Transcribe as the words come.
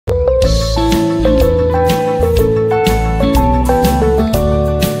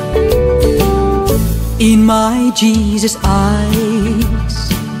Jesus'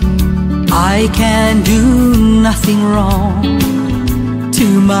 eyes, I can do nothing wrong.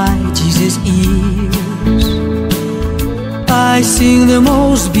 To my Jesus' ears, I sing the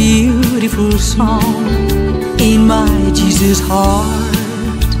most beautiful song. In my Jesus' heart,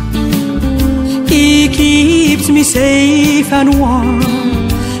 He keeps me safe and warm.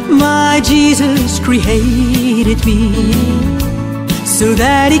 My Jesus created me so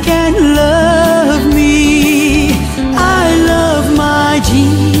that He can love me. I love my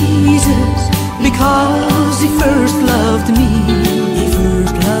Jesus because He first loved me. He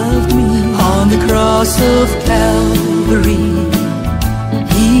first loved me. On the cross of Calvary,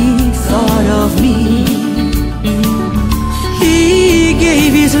 He thought of me. He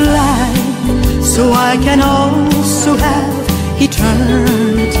gave His life so I can also have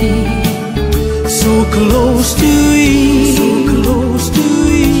eternity. So close to Him, so close to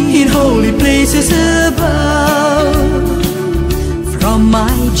Him, in holy places above. From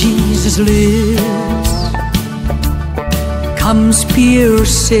my Jesus' lips comes pure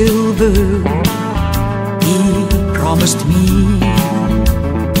silver. He promised me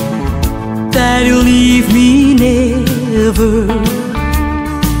that He'll leave me never.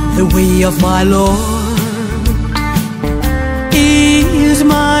 The way of my Lord is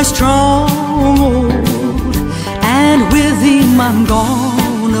my stronghold, and with Him I'm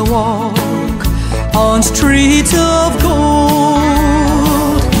gonna walk on streets of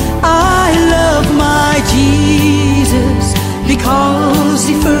gold. I love my Jesus because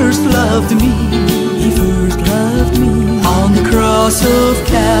He first loved me. He first loved me. On the cross of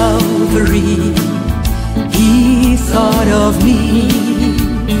Calvary, He thought of me.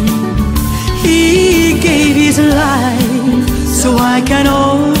 He gave His life so I can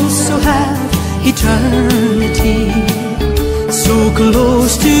also have eternity. So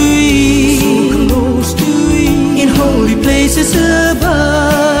close to Him, so close to Him, in holy places above.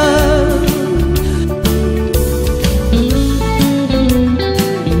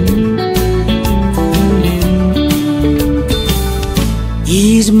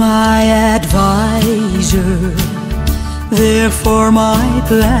 He's my advisor, therefore my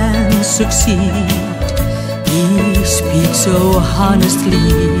plans succeed. He speaks so honestly,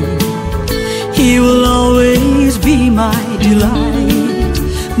 He will always be my delight,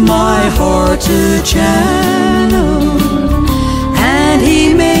 my heart to channel, and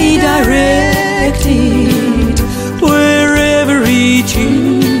He may direct it wherever He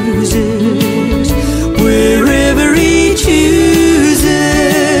chooses, wherever He chooses.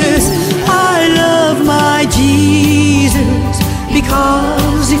 I love my Jesus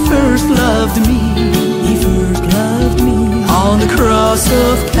because He first loved me. He first loved me. On the cross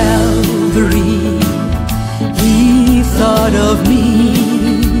of Calvary, He thought of me.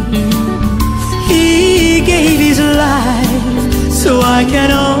 He gave His life so I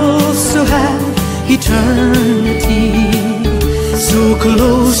can also have eternity. So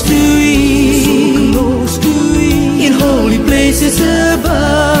close to Him, so close to Him, in holy places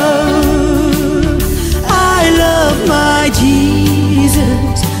above. I love my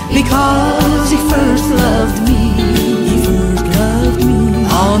Jesus because He first loved me. He first loved me.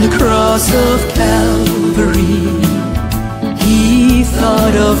 On the cross of Calvary, He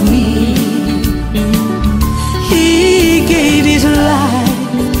thought of me. He gave His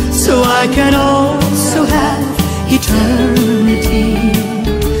life so I can also have eternity.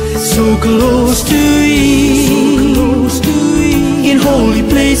 So close to Him, so close to Him, in holy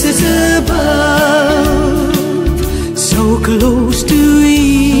places above. So close to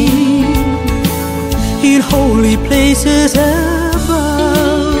Him, in holy places above.